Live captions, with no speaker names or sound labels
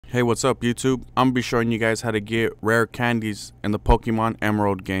Hey, what's up YouTube? I'm gonna be showing you guys how to get rare candies in the Pokemon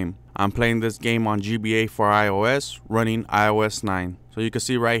Emerald game. I'm playing this game on GBA for iOS, running iOS 9. So you can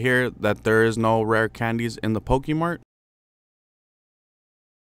see right here that there is no rare candies in the Pokemart.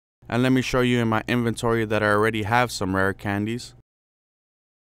 And let me show you in my inventory that I already have some rare candies.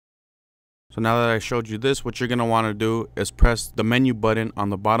 So now that I showed you this, what you're going to want to do is press the menu button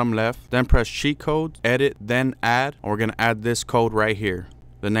on the bottom left, then press cheat code, edit, then add, and we're going to add this code right here.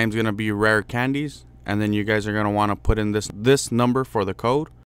 The name's going to be rare candies, and then you guys are going to want to put in this number for the code,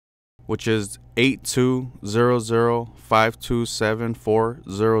 which is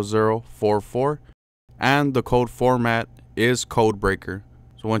 820052740044, and the code format is codebreaker.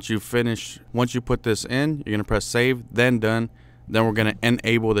 So once you put this in, you're going to press save, then done. Then we're going to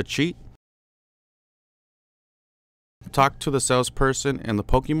enable the cheat. Talk to the salesperson in the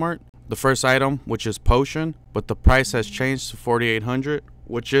Pokemart. The first item, which is potion, but the price has changed to 4,800,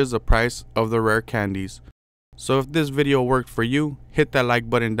 which is the price of the rare candies. So if this video worked for you, hit that like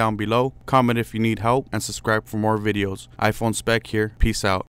button down below, comment if you need help, and subscribe for more videos. iPhone Spec here. Peace out.